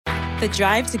The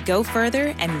drive to go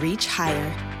further and reach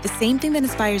higher. The same thing that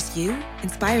inspires you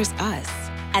inspires us.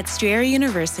 At Strayer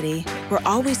University, we're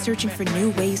always searching for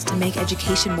new ways to make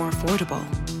education more affordable.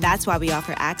 That's why we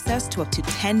offer access to up to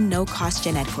 10 no-cost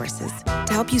gen ed courses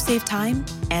to help you save time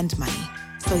and money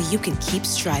so you can keep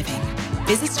striving.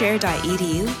 Visit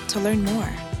strayer.edu to learn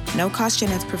more. No-cost gen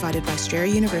eds provided by Strayer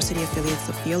University affiliates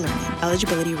Sophia Learning.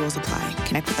 Eligibility rules apply.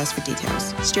 Connect with us for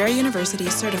details. Strayer University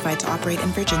is certified to operate in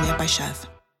Virginia by Chev.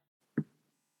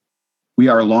 We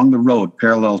are along the road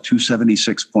parallel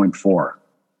 276.4.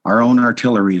 Our own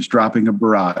artillery is dropping a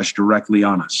barrage directly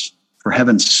on us. For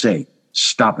heaven's sake,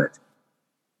 stop it.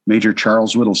 Major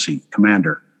Charles Whittlesey,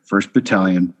 Commander, 1st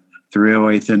Battalion,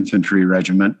 308th Infantry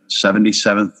Regiment,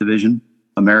 77th Division,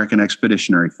 American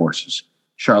Expeditionary Forces,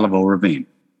 Charleville Ravine,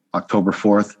 October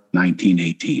 4th,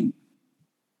 1918.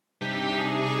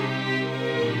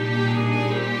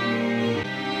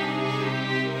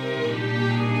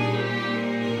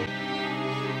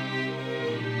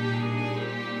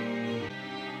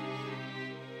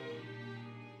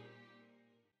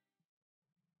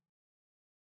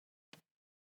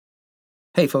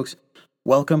 Hey folks,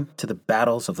 welcome to the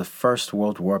Battles of the First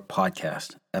World War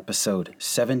podcast, episode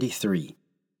 73,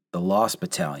 The Lost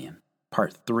Battalion,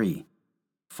 part 3,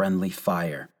 Friendly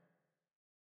Fire.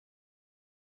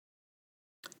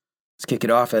 Let's kick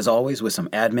it off as always with some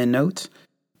admin notes.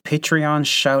 Patreon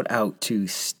shout out to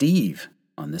Steve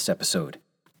on this episode.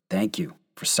 Thank you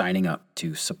for signing up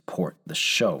to support the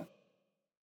show.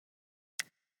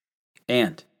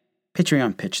 And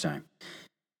Patreon pitch time.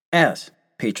 As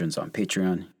patrons on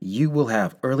Patreon, you will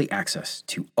have early access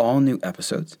to all new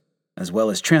episodes, as well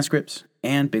as transcripts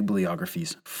and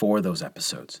bibliographies for those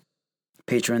episodes.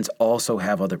 Patrons also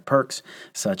have other perks,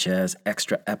 such as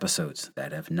extra episodes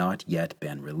that have not yet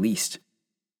been released.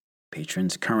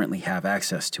 Patrons currently have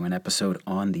access to an episode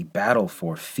on the battle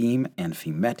for Fiume and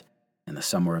Fiumet in the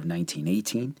summer of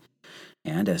 1918,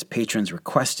 and as patrons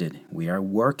requested, we are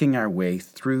working our way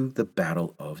through the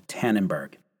Battle of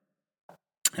Tannenberg.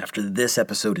 After this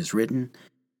episode is written,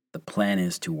 the plan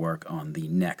is to work on the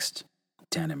next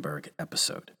Tannenberg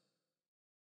episode.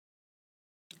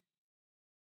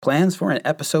 Plans for an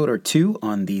episode or two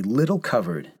on the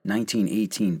little-covered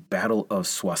 1918 Battle of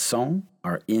Soissons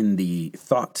are in the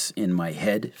thoughts in my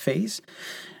head phase,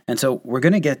 and so we're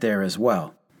going to get there as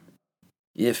well.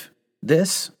 If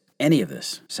any of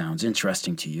this sounds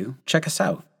interesting to you, check us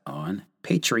out on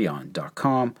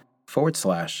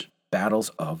patreon.com/Battles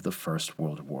of the First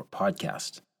World War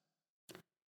podcast.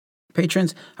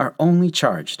 Patrons are only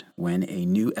charged when a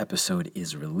new episode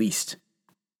is released.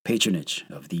 Patronage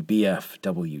of the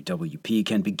BFWWP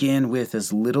can begin with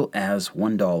as little as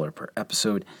 $1 per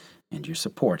episode, and your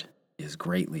support is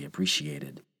greatly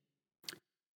appreciated.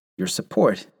 Your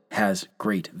support has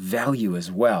great value as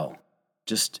well.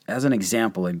 Just as an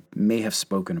example, I may have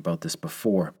spoken about this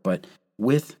before, but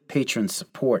with patron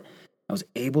support, I was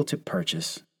able to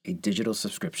purchase a digital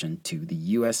subscription to the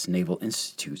U.S. Naval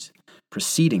Institute's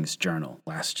Proceedings Journal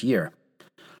last year.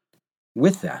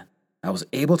 With that, I was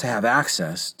able to have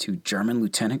access to German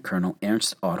Lieutenant Colonel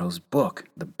Ernst Otto's book,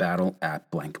 The Battle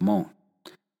at Blanquemont.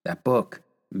 That book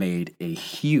made a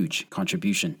huge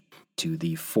contribution to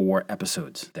the 4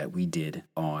 episodes that we did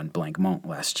on Blanquemont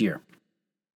last year.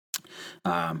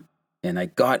 And I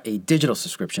got a digital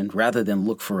subscription rather than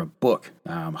look for a book.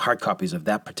 Hard copies of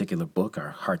that particular book are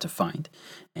hard to find,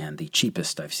 and the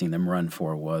cheapest I've seen them run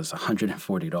for was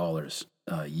 $140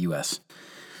 US.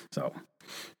 So,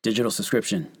 digital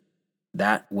subscription,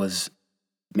 that was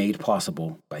made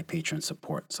possible by patron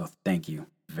support. So thank you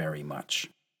very much.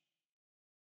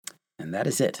 And that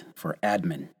is it for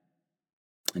admin.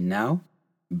 And now,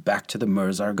 back to the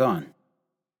Meuse-Argonne.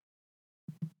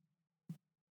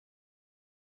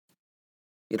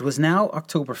 It was now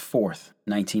October 4th,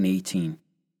 1918.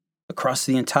 Across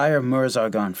the entire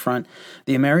Meuse-Argonne front,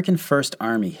 the American First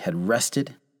Army had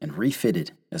rested and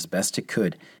refitted as best it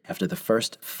could after the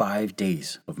first 5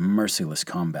 days of merciless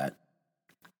combat.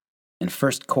 In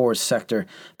 1st Corps' sector,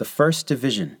 the 1st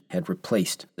Division had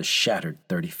replaced the shattered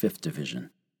 35th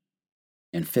Division.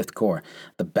 In 5th Corps,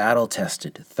 the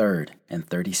battle-tested 3rd and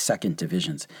 32nd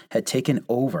Divisions had taken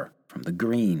over from the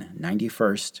green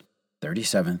 91st,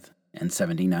 37th, and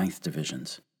 79th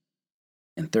Divisions.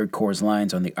 In 3rd Corps'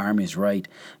 lines on the Army's right,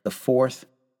 the 4th,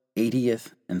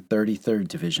 80th, and 33rd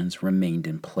Divisions remained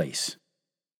in place.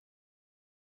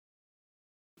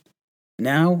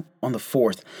 Now, on the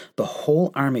 4th, the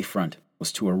whole Army front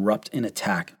was to erupt in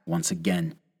attack once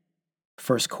again.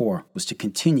 1st Corps was to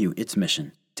continue its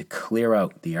mission to clear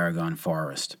out the Argonne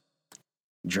Forest.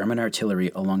 German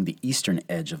artillery along the eastern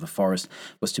edge of the forest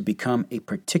was to become a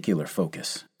particular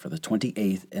focus for the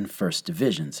 28th and 1st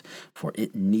Divisions, for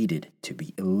it needed to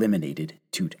be eliminated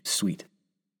tout de suite.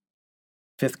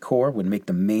 5th Corps would make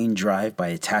the main drive by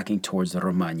attacking towards the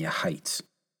Romagna Heights.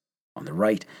 On the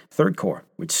right, 3rd Corps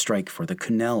would strike for the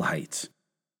Cunel Heights.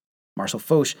 Marshal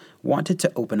Foch wanted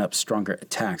to open up stronger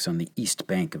attacks on the east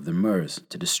bank of the Meuse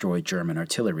to destroy German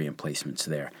artillery emplacements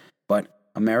there, but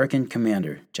American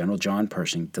Commander General John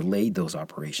Pershing delayed those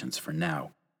operations for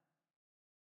now.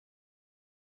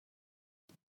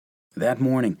 That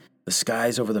morning, the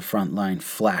skies over the front line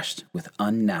flashed with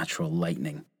unnatural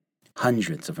lightning.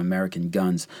 Hundreds of American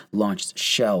guns launched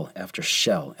shell after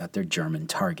shell at their German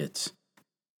targets.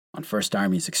 On First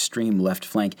Army's extreme left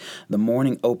flank, the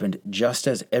morning opened just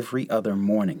as every other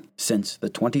morning since the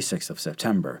 26th of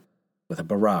September, with a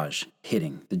barrage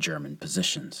hitting the German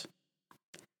positions.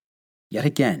 Yet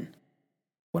again,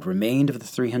 what remained of the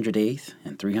 308th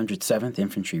and 307th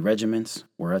Infantry Regiments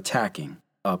were attacking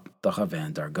up the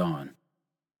Ravin d'Argonne.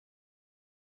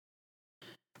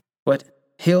 But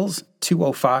Hills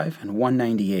 205 and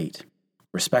 198,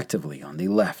 respectively on the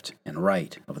left and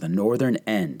right of the northern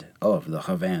end of the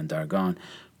Ravin d'Argonne,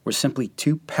 were simply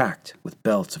too packed with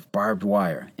belts of barbed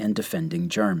wire and defending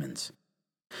Germans.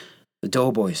 The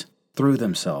doughboys threw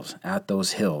themselves at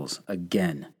those hills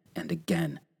again and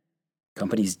again.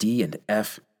 Companies D and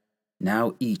F,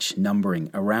 now each numbering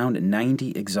around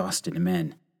 90 exhausted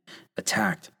men,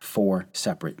 attacked 4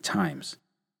 separate times.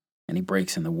 Any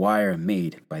breaks in the wire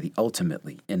made by the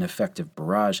ultimately ineffective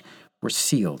barrage were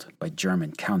sealed by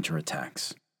German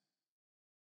counterattacks.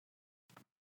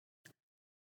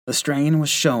 The strain was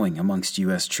showing amongst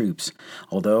U.S. troops,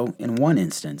 although in one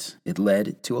instance it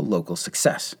led to a local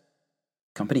success.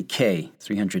 Company K,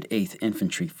 308th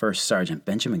Infantry 1st Sergeant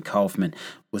Benjamin Kaufman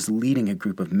was leading a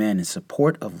group of men in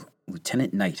support of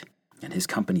Lieutenant Knight and his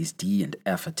company's D and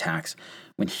F attacks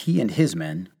when he and his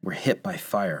men were hit by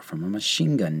fire from a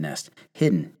machine gun nest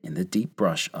hidden in the deep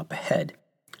brush up ahead.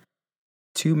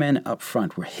 2 men up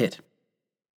front were hit,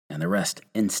 and the rest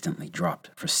instantly dropped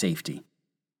for safety.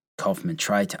 Kaufman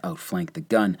tried to outflank the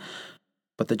gun,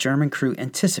 but the German crew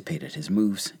anticipated his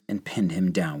moves and pinned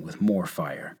him down with more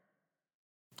fire.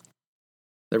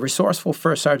 The resourceful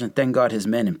first sergeant then got his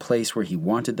men in place where he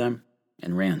wanted them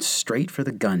and ran straight for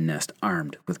the gun nest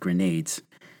armed with grenades.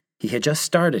 He had just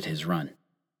started his run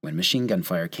when machine gun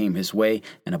fire came his way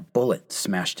and a bullet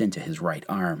smashed into his right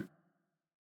arm.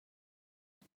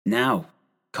 Now,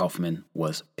 Kaufman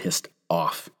was pissed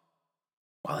off.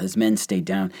 While his men stayed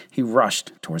down, he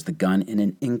rushed towards the gun in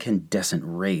an incandescent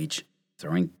rage,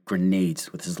 throwing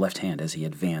grenades with his left hand as he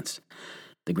advanced.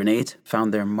 The grenades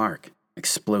found their mark,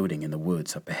 exploding in the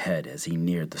woods up ahead as he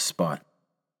neared the spot.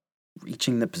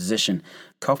 Reaching the position,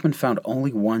 Kaufman found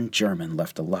only 1 German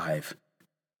left alive.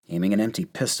 Aiming an empty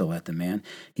pistol at the man,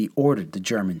 he ordered the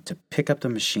German to pick up the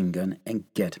machine gun and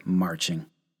get marching.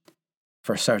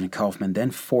 First Sergeant Kaufman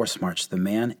then force-marched the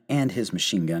man and his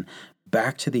machine gun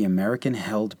back to the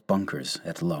American-held bunkers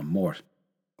at La Morte,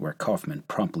 where Kaufman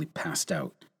promptly passed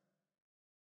out.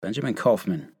 Benjamin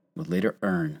Kaufman would later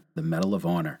earn the Medal of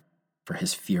Honor for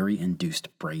his fury-induced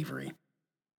bravery.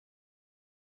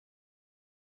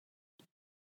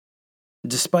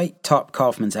 Despite Top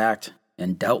Kaufman's act,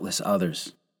 and doubtless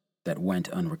others that went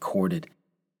unrecorded,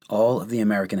 all of the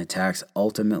American attacks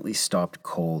ultimately stopped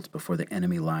cold before the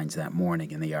enemy lines that morning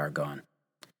in the Argonne.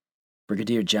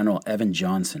 Brigadier General Evan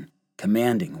Johnson,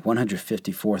 commanding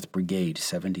 154th Brigade,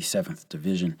 77th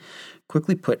Division,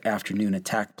 quickly put afternoon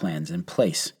attack plans in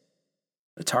place.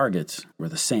 The targets were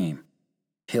the same,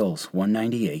 Hills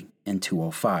 198 and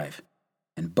 205,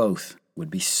 and both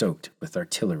would be soaked with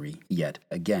artillery yet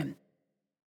again.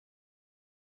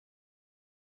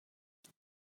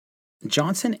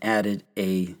 Johnson added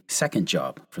a second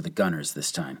job for the gunners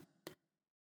this time.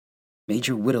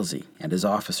 Major Whittlesey and his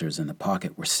officers in the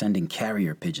pocket were sending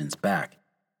carrier pigeons back,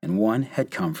 and one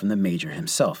had come from the major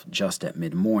himself just at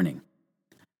mid-morning.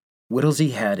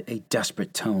 Whittlesey had a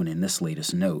desperate tone in this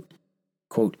latest note.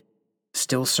 Quote,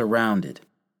 "Still surrounded,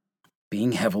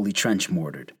 being heavily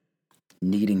trench-mortared,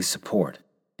 needing support,"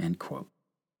 end quote.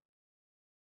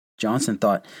 Johnson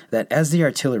thought that as the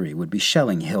artillery would be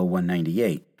shelling Hill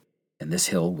 198, and this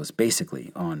hill was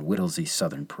basically on Whittlesey's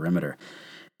southern perimeter,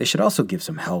 they should also give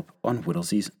some help on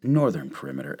Whittlesey's northern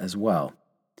perimeter as well.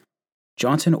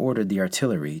 Johnson ordered the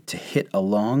artillery to hit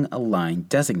along a line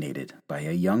designated by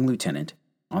a young lieutenant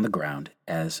on the ground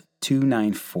as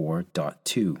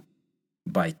 294.2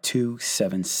 by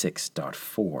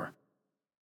 276.4.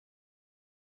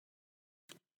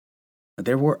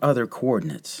 There were other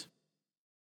coordinates.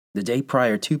 The day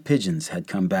prior, 2 pigeons had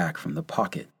come back from the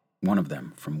pocket, one of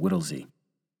them from Whittlesey.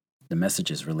 the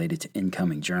messages related to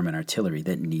incoming German artillery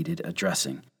that needed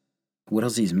addressing.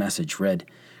 Whittlesey's message read,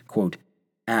 quote,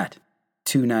 "At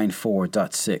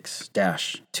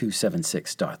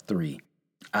 294.6-276.3,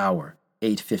 hour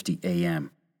 8:50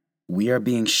 a.m. We are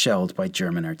being shelled by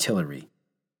German artillery.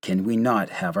 Can we not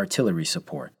have artillery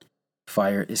support?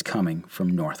 Fire is coming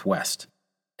from northwest."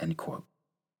 End quote.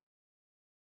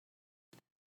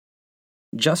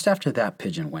 Just after that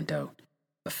pigeon went out,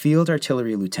 a field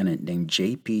artillery lieutenant named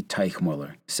J.P.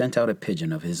 Teichmuller sent out a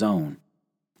pigeon of his own.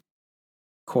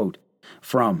 Quote,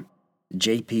 "From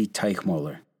J.P.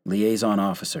 Teichmuller, Liaison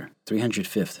Officer,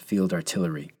 305th Field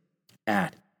Artillery,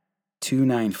 at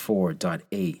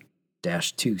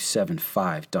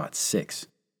 294.8-275.6,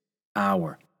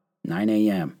 hour 9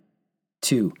 a.m.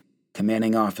 to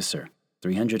Commanding Officer,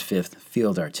 305th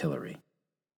Field Artillery.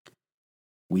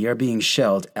 We are being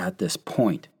shelled at this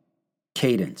point.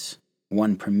 Cadence,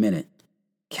 1 per minute.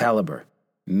 Caliber,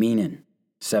 Minen,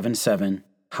 7.7,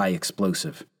 high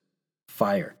explosive.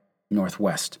 Fire,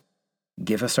 northwest.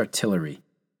 Give us artillery.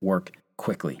 Work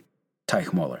quickly.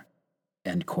 Teichmuller."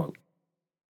 End quote.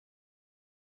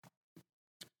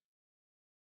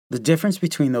 The difference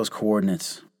between those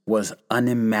coordinates was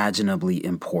unimaginably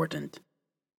important.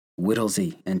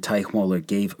 Whittlesey and Teichmuller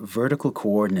gave vertical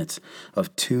coordinates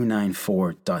of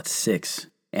 294.6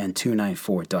 and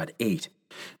 294.8,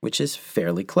 which is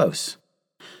fairly close.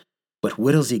 But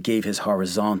Whittlesey gave his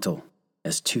horizontal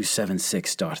as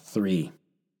 276.3,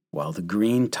 while the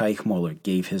green Teichmuller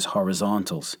gave his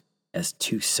horizontals as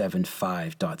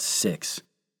 275.6.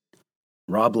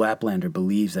 Rob Laplander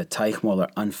believes that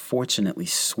Teichmuller unfortunately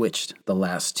switched the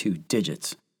last two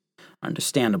digits.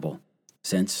 Understandable,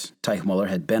 since Teichmuller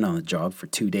had been on the job for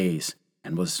 2 days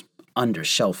and was under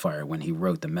shell fire when he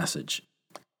wrote the message.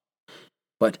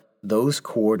 But those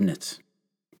coordinates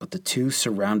put the two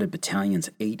surrounded battalions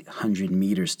 800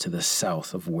 meters to the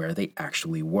south of where they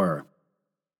actually were.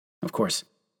 Of course,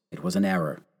 it was an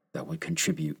error that would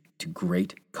contribute to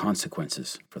great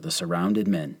consequences for the surrounded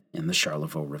men in the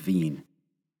Charlevaux Ravine.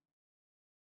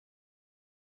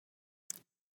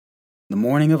 The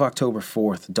morning of October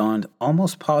 4th dawned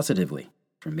almost positively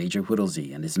for Major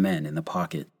Whittlesey and his men in the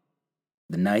pocket.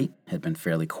 The night had been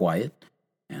fairly quiet,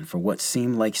 and for what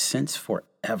seemed like since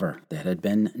forever there had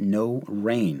been no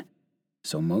rain,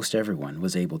 so most everyone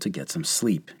was able to get some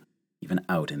sleep, even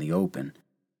out in the open.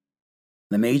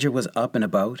 The Major was up and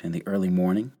about in the early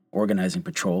morning, organizing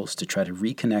patrols to try to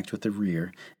reconnect with the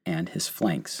rear and his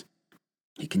flanks.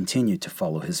 He continued to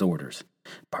follow his orders,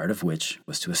 part of which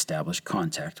was to establish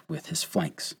contact with his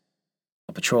flanks.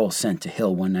 A patrol sent to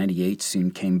Hill 198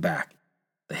 soon came back.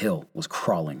 The hill was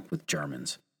crawling with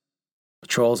Germans.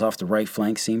 Patrols off the right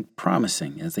flank seemed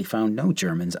promising as they found no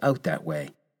Germans out that way.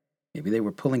 Maybe they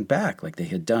were pulling back like they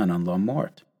had done on La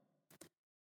Morte.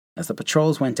 As the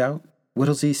patrols went out,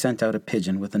 Whittlesey sent out a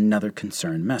pigeon with another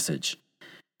concerned message.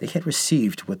 They had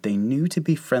received what they knew to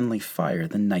be friendly fire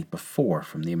the night before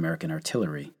from the American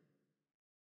artillery.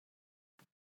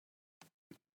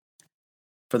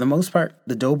 For the most part,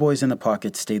 the doughboys in the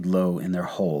pocket stayed low in their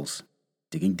holes,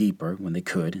 digging deeper when they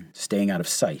could and staying out of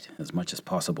sight as much as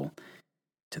possible.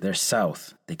 To their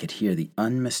south, they could hear the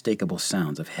unmistakable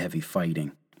sounds of heavy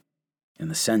fighting. In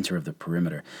the center of the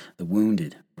perimeter, the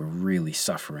wounded were really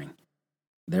suffering.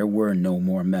 There were no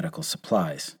more medical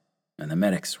supplies, and the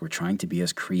medics were trying to be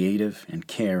as creative and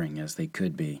caring as they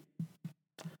could be.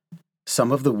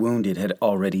 Some of the wounded had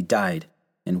already died,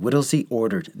 and Whittlesey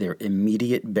ordered their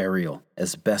immediate burial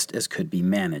as best as could be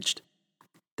managed.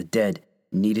 The dead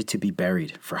needed to be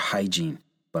buried for hygiene,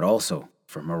 but also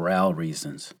for morale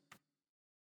reasons.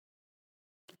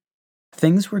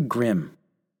 Things were grim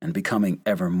and becoming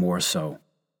ever more so.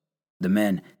 The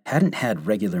men hadn't had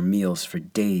regular meals for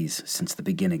days since the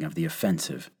beginning of the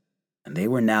offensive, and they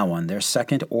were now on their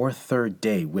second or third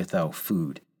day without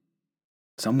food.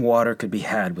 Some water could be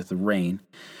had with the rain,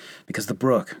 because the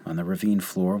brook on the ravine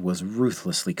floor was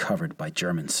ruthlessly covered by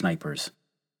German snipers.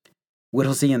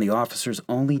 Whittlesey and the officers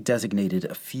only designated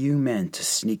a few men to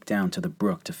sneak down to the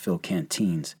brook to fill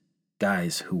canteens,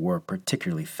 guys who were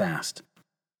particularly fast.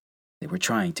 They were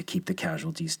trying to keep the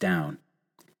casualties down.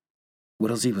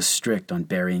 Whittlesey was strict on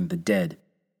burying the dead,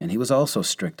 and he was also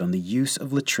strict on the use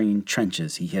of latrine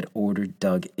trenches he had ordered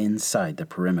dug inside the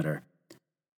perimeter.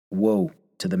 Woe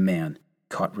to the man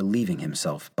caught relieving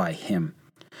himself by him,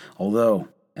 although,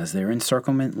 as their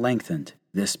encirclement lengthened,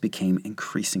 this became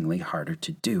increasingly harder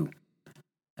to do,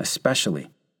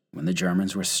 especially when the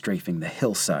Germans were strafing the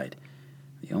hillside.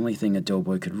 The only thing a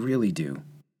doughboy could really do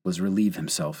was relieve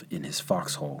himself in his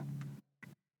foxhole.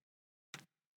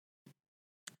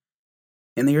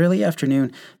 In the early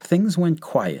afternoon, things went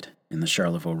quiet in the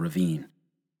Charleville Ravine.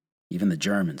 Even the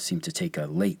Germans seemed to take a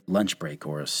late lunch break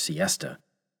or a siesta.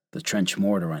 The trench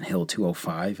mortar on Hill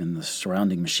 205 and the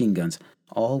surrounding machine guns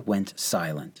all went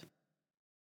silent.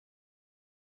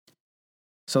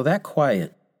 So that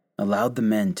quiet allowed the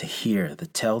men to hear the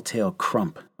telltale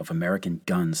crump of American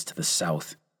guns to the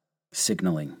south,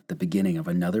 signaling the beginning of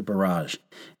another barrage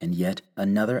and yet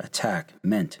another attack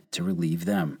meant to relieve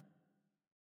them.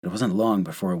 It wasn't long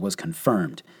before it was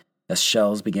confirmed, as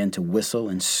shells began to whistle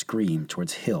and scream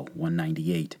towards Hill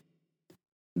 198.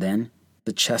 Then,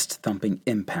 the chest-thumping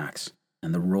impacts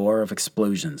and the roar of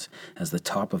explosions as the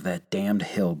top of that damned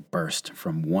hill burst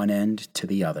from one end to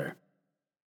the other.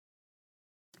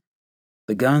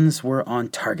 The guns were on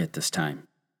target this time,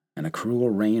 and a cruel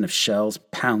rain of shells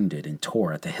pounded and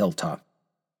tore at the hilltop.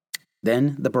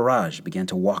 Then the barrage began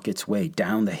to walk its way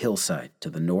down the hillside to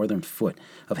the northern foot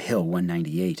of Hill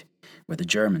 198, where the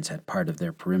Germans had part of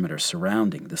their perimeter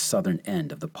surrounding the southern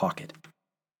end of the pocket.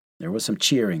 There was some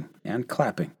cheering and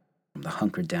clapping from the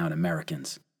hunkered-down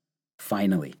Americans.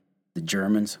 Finally, the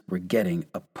Germans were getting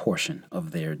a portion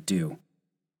of their due.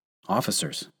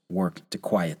 Officers worked to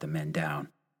quiet the men down.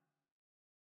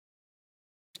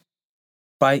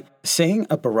 By saying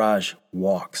a barrage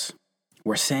walks,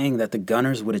 we're saying that the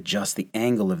gunners would adjust the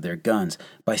angle of their guns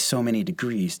by so many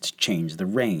degrees to change the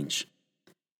range.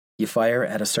 You fire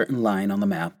at a certain line on the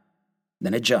map,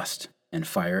 then adjust and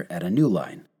fire at a new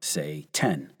line, say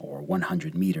 10 or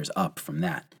 100 meters up from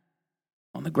that.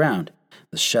 On the ground,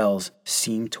 the shells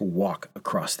seem to walk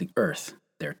across the earth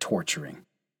they're torturing.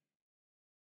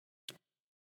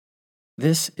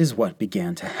 This is what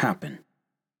began to happen.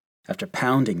 After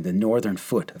pounding the northern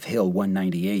foot of Hill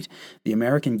 198, the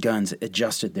American guns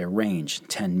adjusted their range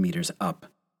 10 meters up.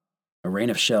 A rain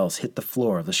of shells hit the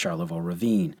floor of the Charleville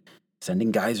Ravine,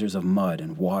 sending geysers of mud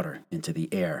and water into the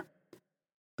air.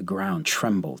 The ground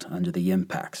trembled under the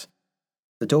impacts.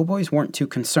 The doughboys weren't too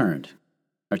concerned.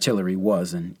 Artillery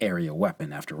was an area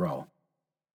weapon, after all.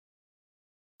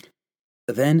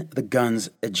 Then the guns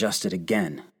adjusted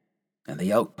again, and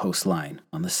the outpost line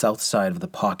on the south side of the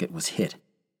pocket was hit.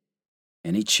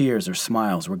 Any cheers or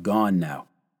smiles were gone now,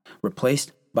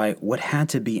 replaced by what had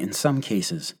to be, in some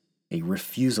cases, a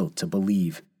refusal to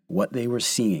believe what they were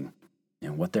seeing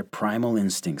and what their primal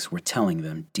instincts were telling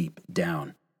them deep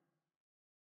down.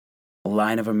 A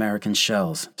line of American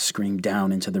shells screamed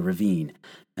down into the ravine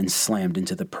and slammed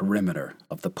into the perimeter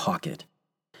of the pocket.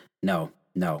 No.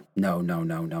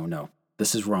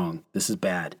 This is wrong. This is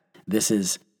bad.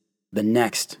 The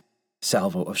next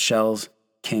salvo of shells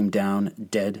came down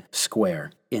dead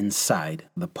square inside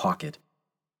the pocket,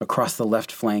 across the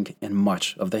left flank and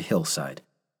much of the hillside.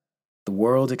 The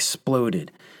world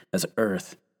exploded as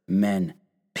earth, men,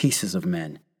 pieces of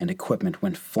men, and equipment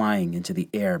went flying into the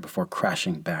air before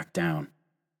crashing back down.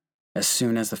 As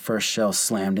soon as the first shell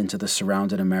slammed into the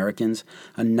surrounded Americans,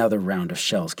 another round of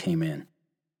shells came in.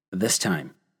 This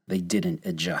time, they didn't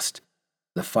adjust.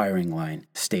 The firing line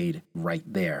stayed right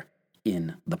there,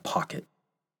 in the pocket.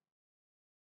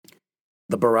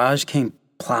 The barrage came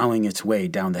plowing its way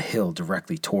down the hill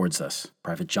directly towards us,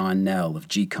 Private John Nell of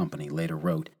G Company later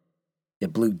wrote.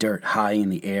 It blew dirt high in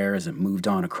the air as it moved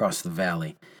on across the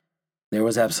valley. There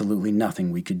was absolutely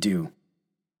nothing we could do.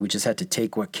 We just had to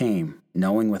take what came,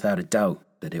 knowing without a doubt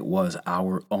that it was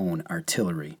our own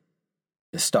artillery.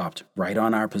 It stopped right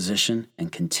on our position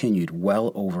and continued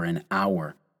well over an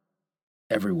hour.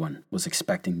 Everyone was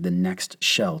expecting the next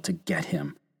shell to get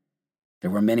him.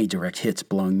 There were many direct hits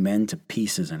blowing men to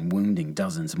pieces and wounding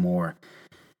dozens more,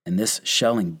 and this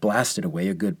shelling blasted away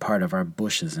a good part of our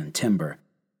bushes and timber,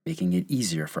 making it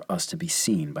easier for us to be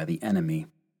seen by the enemy.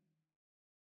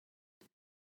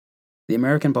 The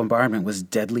American bombardment was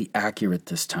deadly accurate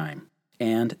this time,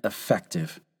 and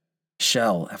effective.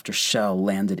 Shell after shell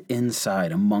landed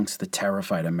inside amongst the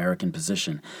terrified American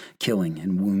position, killing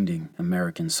and wounding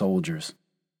American soldiers.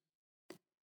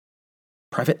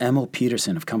 Private Emil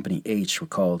Peterson of Company H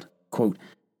recalled, quote,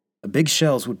 "Big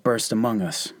shells would burst among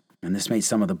us, and this made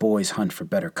some of the boys hunt for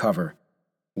better cover.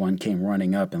 One came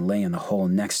running up and lay in the hole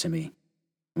next to me.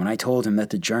 When I told him that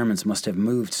the Germans must have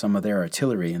moved some of their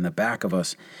artillery in the back of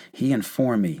us, he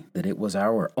informed me that it was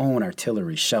our own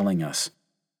artillery shelling us.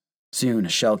 Soon a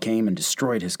shell came and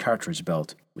destroyed his cartridge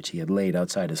belt, which he had laid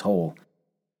outside his hole.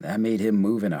 That made him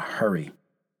move in a hurry."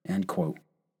 End quote.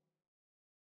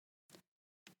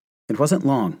 It wasn't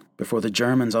long before the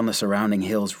Germans on the surrounding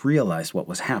hills realized what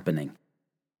was happening.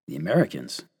 The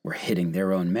Americans were hitting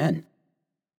their own men.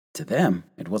 To them,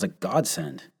 it was a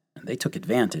godsend, and they took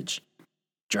advantage.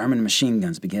 German machine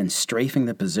guns began strafing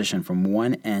the position from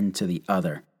one end to the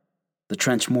other. The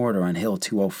trench mortar on Hill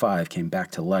 205 came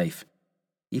back to life.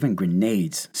 Even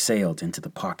grenades sailed into the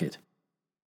pocket.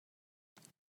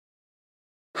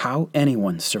 How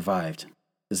anyone survived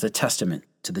is a testament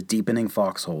to the deepening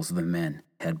foxholes the men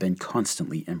had been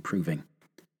constantly improving.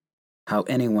 How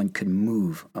anyone could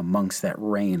move amongst that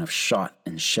rain of shot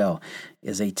and shell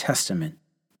is a testament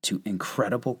to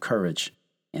incredible courage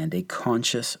and a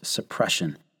conscious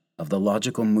suppression of the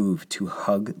logical move to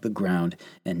hug the ground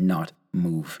and not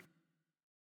move.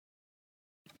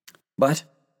 But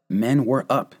men were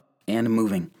up and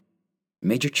moving.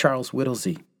 Major Charles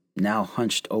Whittlesey, now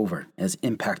hunched over as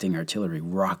impacting artillery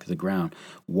rocked the ground,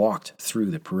 walked through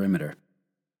the perimeter.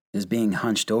 His being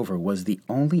hunched over was the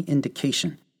only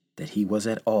indication that he was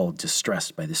at all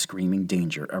distressed by the screaming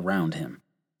danger around him.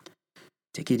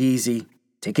 Take it easy,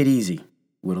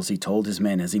 Whittlesey told his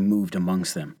men as he moved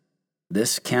amongst them.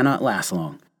 This cannot last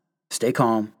long. Stay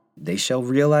calm. They shall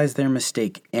realize their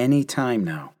mistake any time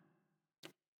now.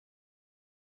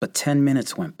 But 10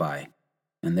 minutes went by,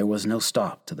 and there was no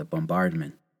stop to the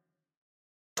bombardment.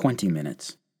 20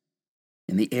 minutes.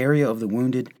 In the area of the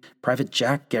wounded, Private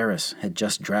Jack Garris had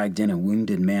just dragged in a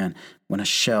wounded man when a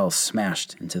shell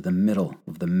smashed into the middle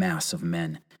of the mass of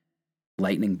men.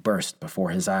 Lightning burst before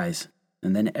his eyes,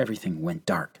 and then everything went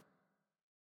dark.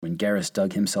 When Garris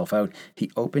dug himself out,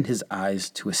 he opened his eyes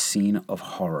to a scene of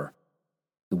horror.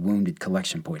 The wounded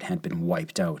collection point had been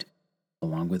wiped out,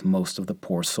 along with most of the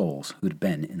poor souls who'd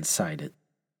been inside it.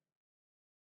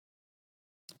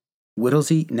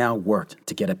 Whittlesey now worked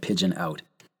to get a pigeon out.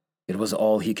 It was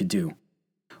all he could do.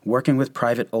 Working with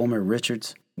Private Omer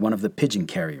Richards, one of the pigeon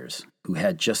carriers, who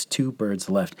had just 2 birds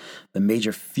left, the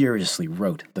major furiously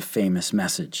wrote the famous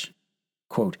message.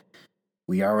 Quote,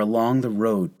 "We are along the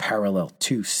road parallel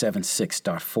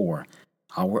 276.4.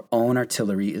 Our own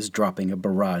artillery is dropping a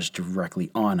barrage directly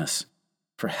on us.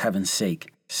 For heaven's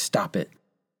sake, stop it."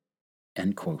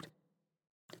 End quote.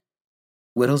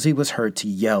 Whittlesey was heard to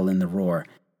yell in the roar,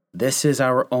 "This is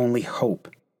our only hope.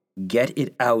 Get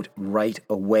it out right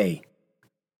away."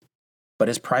 But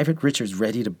as Private Richards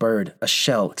readied a bird, a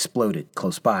shell exploded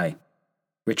close by.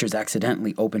 Richards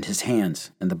accidentally opened his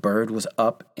hands, and the bird was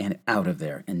up and out of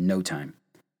there in no time.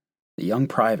 The young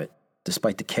private,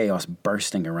 despite the chaos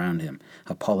bursting around him,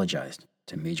 apologized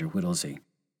to Major Whittlesey.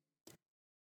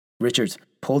 Richards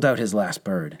pulled out his last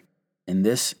bird, and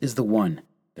this is the one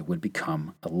that would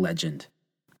become a legend,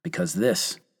 because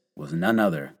this was none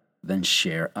other than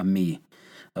Cher Ami,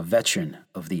 a veteran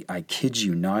of the, I kid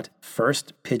you not,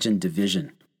 1st Pigeon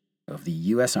Division of the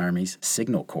U.S. Army's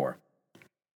Signal Corps.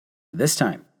 This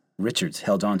time, Richards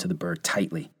held on to the bird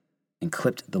tightly and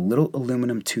clipped the little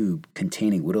aluminum tube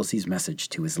containing Whittlesey's message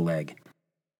to his leg.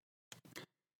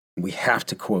 We have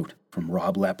to quote from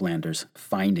Rob Laplander's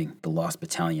Finding the Lost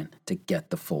Battalion to get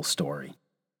the full story.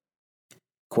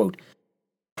 Quote,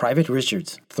 "Private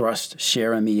Richards thrust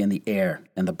Cher Ami in the air,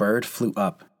 and the bird flew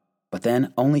up, but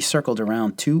then only circled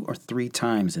around 2 or 3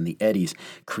 times in the eddies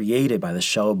created by the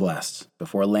shell blasts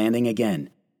before landing again,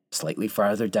 slightly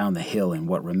farther down the hill in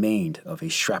what remained of a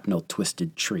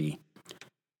shrapnel-twisted tree.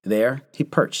 There he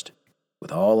perched,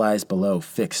 with all eyes below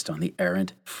fixed on the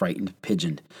errant, frightened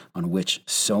pigeon on which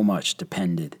so much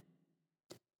depended."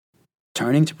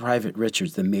 Turning to Private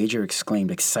Richards, the major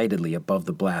exclaimed excitedly above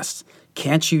the blasts,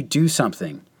 "Can't you do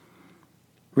something?"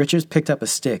 Richards picked up a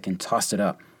stick and tossed it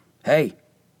up. Hey,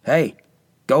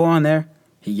 go on there,"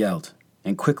 he yelled,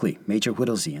 and quickly Major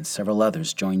Whittlesey and several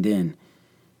others joined in.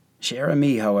 Cher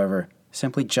Ami, however,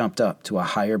 simply jumped up to a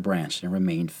higher branch and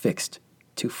remained fixed,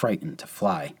 too frightened to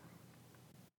fly.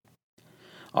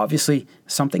 Obviously,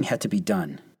 something had to be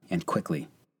done, and quickly.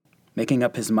 Making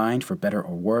up his mind for better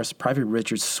or worse, Private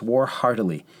Richards swore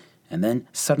heartily and then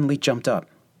suddenly jumped up,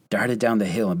 darted down the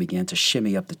hill, and began to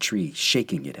shimmy up the tree,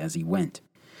 shaking it as he went.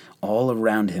 All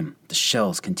around him, the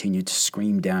shells continued to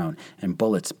scream down, and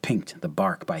bullets pinked the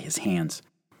bark by his hands.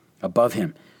 Above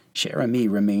him, Cher Ami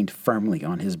remained firmly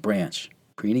on his branch,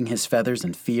 preening his feathers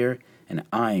in fear and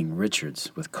eyeing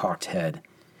Richards with cocked head.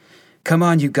 "Come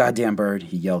on, you goddamn bird,"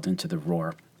 he yelled into the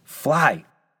roar. "Fly!"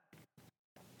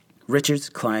 Richards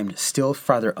climbed still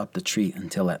farther up the tree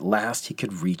until at last he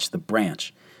could reach the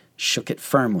branch, shook it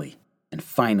firmly, and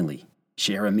finally,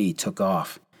 Cher Ami took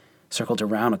off, circled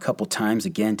around a couple times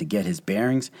again to get his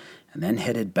bearings, and then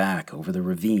headed back over the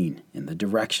ravine in the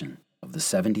direction of the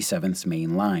 77th's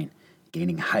main line,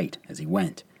 gaining height as he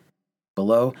went.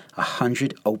 Below,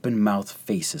 100 open-mouthed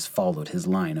faces followed his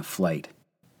line of flight.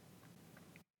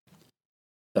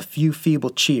 A few feeble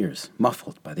cheers,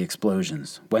 muffled by the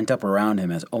explosions, went up around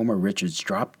him as Omer Richards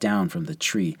dropped down from the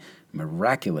tree,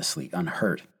 miraculously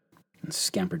unhurt, and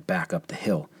scampered back up the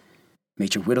hill.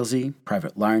 Major Whittlesey,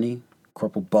 Private Larney,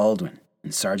 Corporal Baldwin,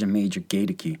 and Sergeant Major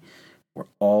Gaedeke were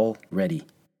already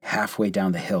halfway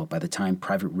down the hill by the time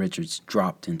Private Richards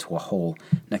dropped into a hole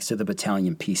next to the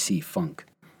battalion PC Funk.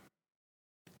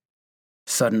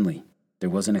 Suddenly, there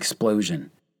was an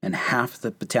explosion, and half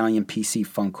the battalion PC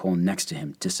Funk hole next to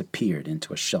him disappeared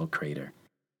into a shell crater.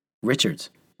 Richards,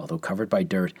 although covered by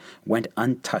dirt, went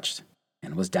untouched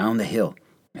and was down the hill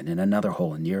and in another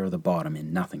hole nearer the bottom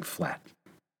in nothing flat.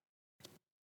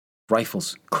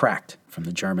 Rifles cracked from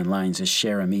the German lines as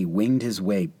Cher Ami winged his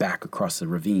way back across the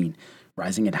ravine,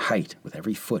 rising in height with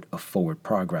every foot of forward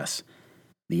progress.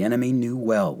 The enemy knew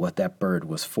well what that bird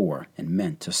was for and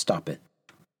meant to stop it.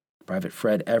 Private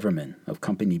Fred Everman of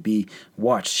Company B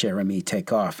watched Cher Ami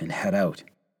take off and head out,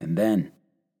 and then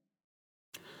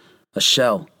a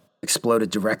shell exploded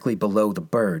directly below the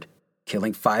bird,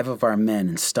 killing 5 of our men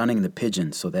and stunning the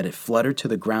pigeon so that it fluttered to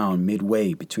the ground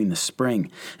midway between the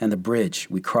spring and the bridge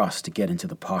we crossed to get into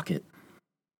the pocket.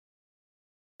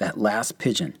 That last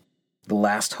pigeon, the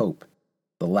last hope,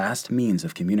 the last means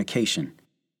of communication,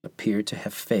 appeared to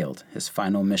have failed his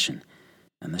final mission,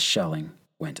 and the shelling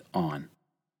went on.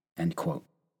 End quote.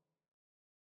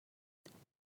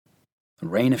 A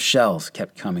rain of shells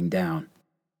kept coming down.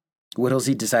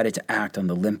 Whittlesey decided to act on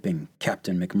the limping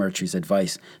Captain McMurtry's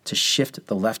advice to shift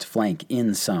the left flank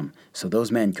in some so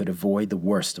those men could avoid the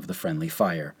worst of the friendly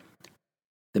fire.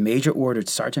 The Major ordered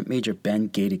Sergeant Major Ben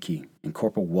Gaedeke and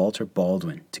Corporal Walter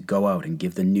Baldwin to go out and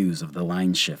give the news of the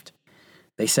line shift.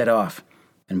 They set off,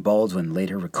 and Baldwin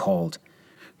later recalled,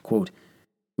 quote,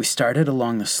 "We started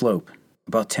along the slope,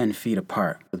 about 10 feet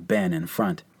apart, with Ben in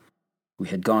front. We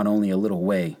had gone only a little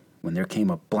way when there came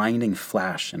a blinding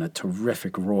flash and a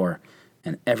terrific roar,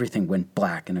 and everything went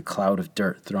black in a cloud of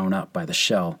dirt thrown up by the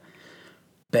shell.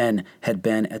 Ben had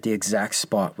been at the exact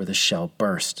spot where the shell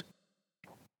burst.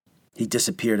 He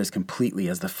disappeared as completely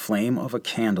as the flame of a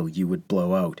candle you would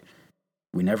blow out.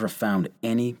 We never found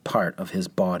any part of his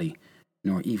body,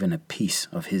 nor even a piece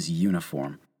of his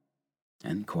uniform."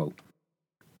 End quote.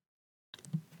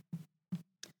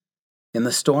 In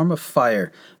the storm of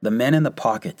fire, the men in the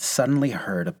pocket suddenly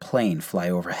heard a plane fly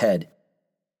overhead.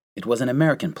 It was an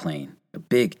American plane, a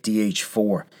big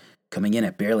DH-4, coming in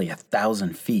at barely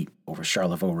 1,000 feet over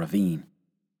Charlevoix Ravine.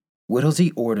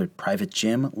 Whittlesey ordered Private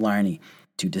Jim Larney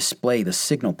to display the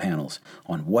signal panels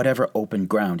on whatever open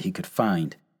ground he could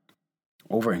find.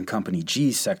 Over in Company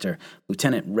G's sector,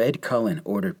 Lieutenant Red Cullen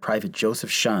ordered Private Joseph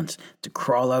Shantz to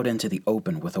crawl out into the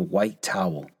open with a white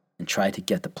towel and try to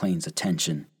get the plane's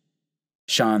attention.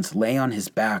 Shantz lay on his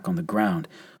back on the ground,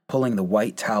 pulling the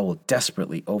white towel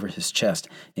desperately over his chest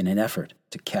in an effort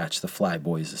to catch the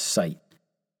flyboys' sight.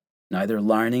 Neither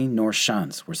Larney nor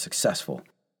Shantz were successful,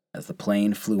 as the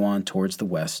plane flew on towards the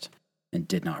west and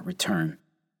did not return.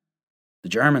 The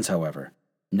Germans, however,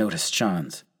 noticed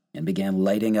Shantz and began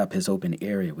lighting up his open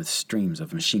area with streams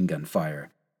of machine gun fire.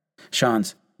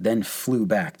 Shantz then flew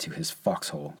back to his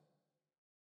foxhole.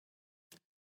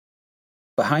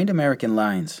 Behind American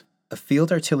lines, a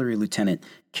field artillery lieutenant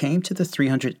came to the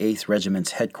 308th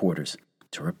Regiment's headquarters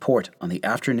to report on the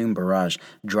afternoon barrage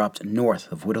dropped north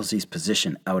of Whittlesey's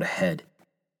position out ahead.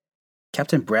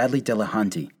 Captain Bradley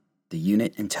Delahanty, the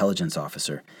unit intelligence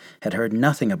officer, had heard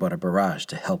nothing about a barrage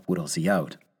to help Whittlesey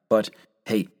out, but,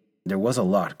 hey, there was a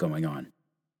lot going on.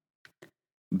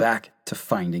 Back to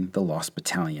finding the lost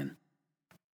battalion.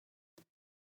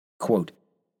 Quote,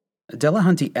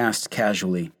 Delahanty asked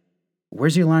casually,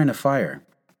 "Where's your line of fire?"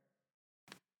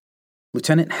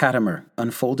 Lieutenant Hattemer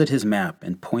unfolded his map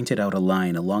and pointed out a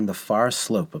line along the far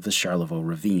slope of the Charlevoix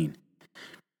Ravine.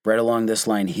 "Right along this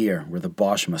line here, where the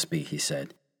Boche must be," he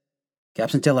said.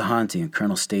 Captain Delahanty and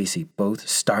Colonel Stacy both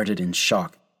started in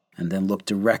shock and then looked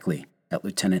directly at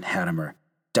Lieutenant Hattemer,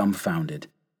 dumbfounded.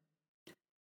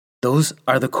 "Those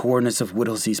are the coordinates of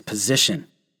Whittlesey's position,"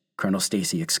 Colonel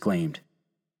Stacy exclaimed.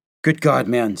 "Good God,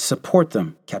 man, support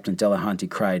them," Captain Delahanty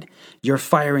cried. "You're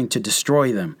firing to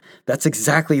destroy them. That's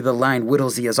exactly the line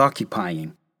Whittlesey is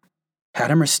occupying."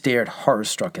 Hattemer stared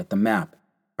horror-struck at the map.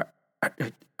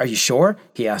 Are you sure?"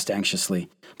 he asked anxiously.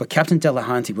 But Captain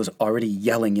Delahanty was already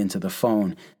yelling into the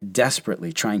phone,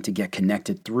 desperately trying to get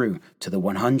connected through to the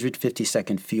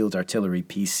 152nd Field Artillery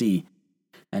PC.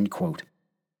 End quote.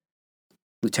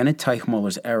 Lieutenant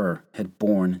Teichmuller's error had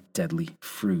borne deadly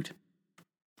fruit.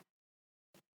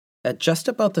 At just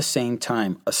about the same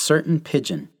time, a certain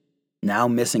pigeon, now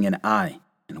missing an eye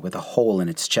and with a hole in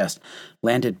its chest,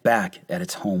 landed back at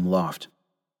its home loft.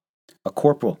 A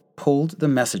corporal pulled the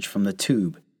message from the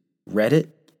tube, read it,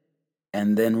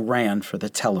 and then ran for the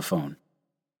telephone.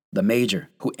 The major,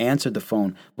 who answered the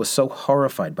phone, was so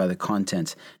horrified by the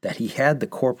contents that he had the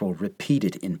corporal repeat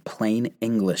it in plain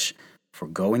English,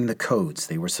 forgoing the codes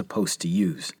they were supposed to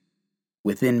use.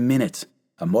 Within minutes,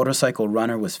 a motorcycle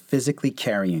runner was physically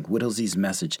carrying Whittlesey's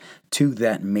message to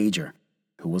that major,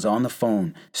 who was on the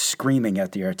phone screaming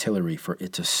at the artillery for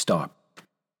it to stop.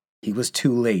 He was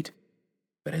too late,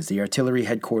 but as the artillery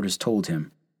headquarters told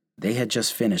him, they had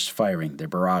just finished firing their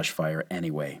barrage fire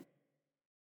anyway.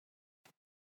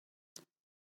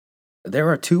 There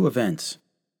are two events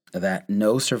that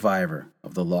no survivor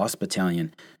of the Lost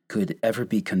Battalion could ever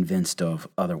be convinced of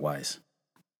otherwise.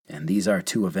 And these are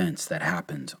two events that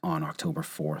happened on October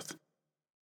 4th.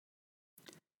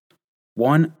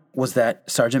 One was that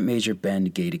Sergeant Major Ben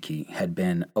Gaedeke had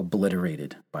been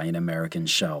obliterated by an American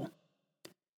shell.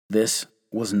 This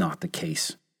was not the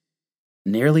case.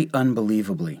 Nearly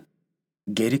unbelievably,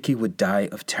 Gaedeke would die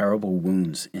of terrible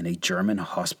wounds in a German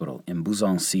hospital in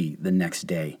Buzancy the next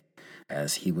day,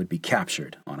 as he would be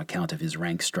captured on account of his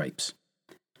rank stripes.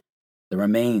 The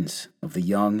remains of the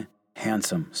young,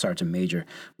 handsome Sergeant Major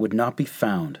would not be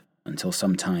found until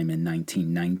sometime in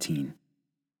 1919.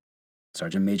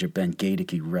 Sergeant Major Ben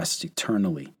Gaedeke rests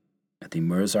eternally at the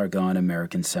Meuse-Argonne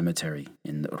American Cemetery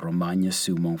in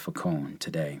Romagny-sous-Montfaucon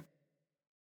today.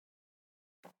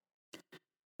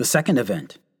 The second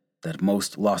event that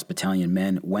most Lost Battalion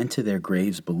men went to their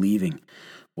graves believing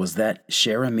was that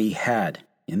Cher Ami had,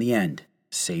 in the end,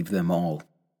 saved them all.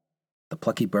 The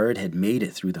plucky bird had made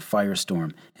it through the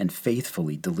firestorm and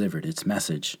faithfully delivered its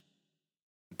message.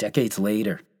 Decades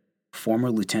later,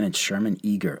 former Lieutenant Sherman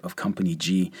Eager of Company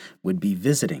G would be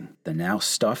visiting the now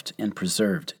stuffed and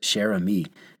preserved Cher Ami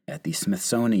at the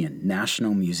Smithsonian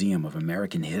National Museum of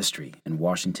American History in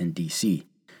Washington, D.C.,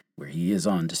 where he is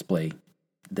on display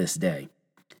this day.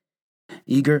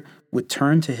 Eager would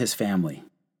turn to his family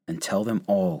and tell them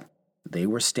all they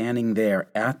were standing there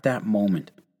at that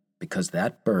moment because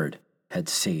that bird had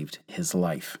saved his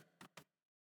life.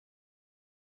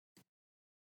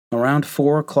 Around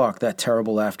 4 o'clock that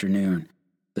terrible afternoon,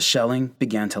 the shelling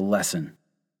began to lessen,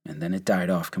 and then it died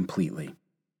off completely.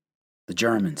 The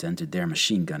Germans ended their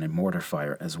machine gun and mortar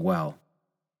fire as well.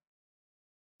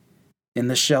 In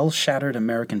the shell-shattered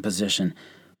American position,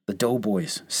 the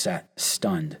doughboys sat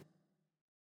stunned.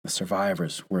 The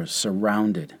survivors were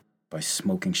surrounded by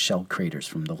smoking shell craters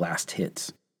from the last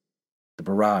hits. The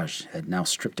barrage had now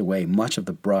stripped away much of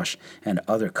the brush and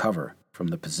other cover from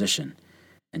the position,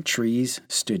 and trees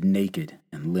stood naked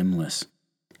and limbless.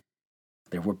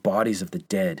 There were bodies of the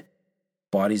dead,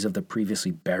 bodies of the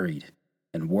previously buried,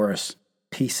 and worse,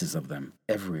 pieces of them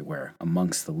everywhere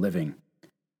amongst the living.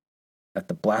 At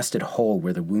the blasted hole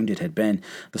where the wounded had been,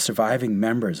 the surviving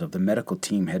members of the medical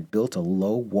team had built a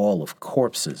low wall of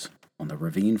corpses on the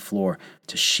ravine floor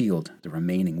to shield the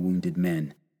remaining wounded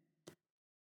men.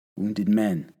 Wounded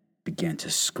men began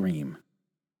to scream.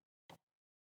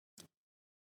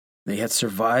 They had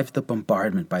survived the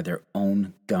bombardment by their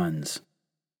own guns.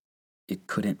 It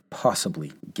couldn't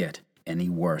possibly get any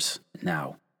worse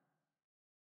now.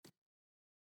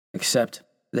 Except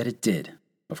that it did,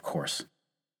 of course.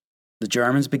 The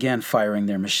Germans began firing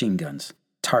their machine guns,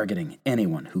 targeting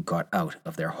anyone who got out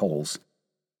of their holes.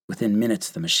 Within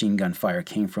minutes, the machine gun fire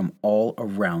came from all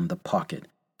around the pocket,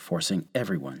 forcing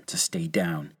everyone to stay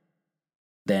down.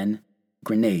 Then,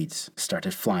 grenades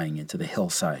started flying into the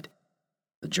hillside.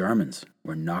 The Germans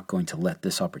were not going to let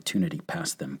this opportunity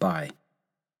pass them by.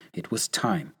 It was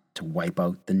time to wipe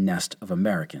out the nest of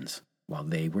Americans while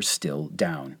they were still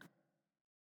down.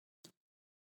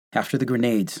 After the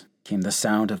grenades came the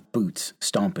sound of boots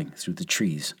stomping through the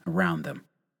trees around them.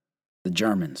 The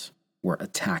Germans were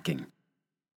attacking.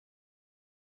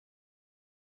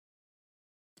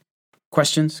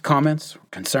 Questions, comments,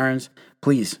 concerns?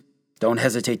 Please don't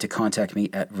hesitate to contact me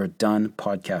at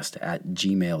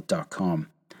verdunpodcast@gmail.com.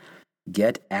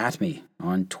 Get at me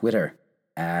on Twitter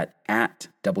at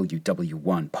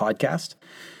WW1podcast.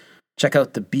 Check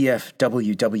out the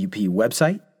BFWWP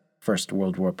website,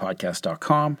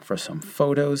 firstworldwarpodcast.com, for some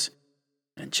photos,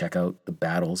 and check out the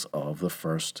Battles of the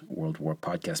First World War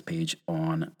podcast page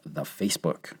on the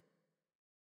Facebook.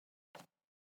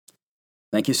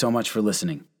 Thank you so much for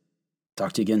listening.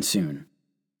 Talk to you again soon.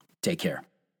 Take care.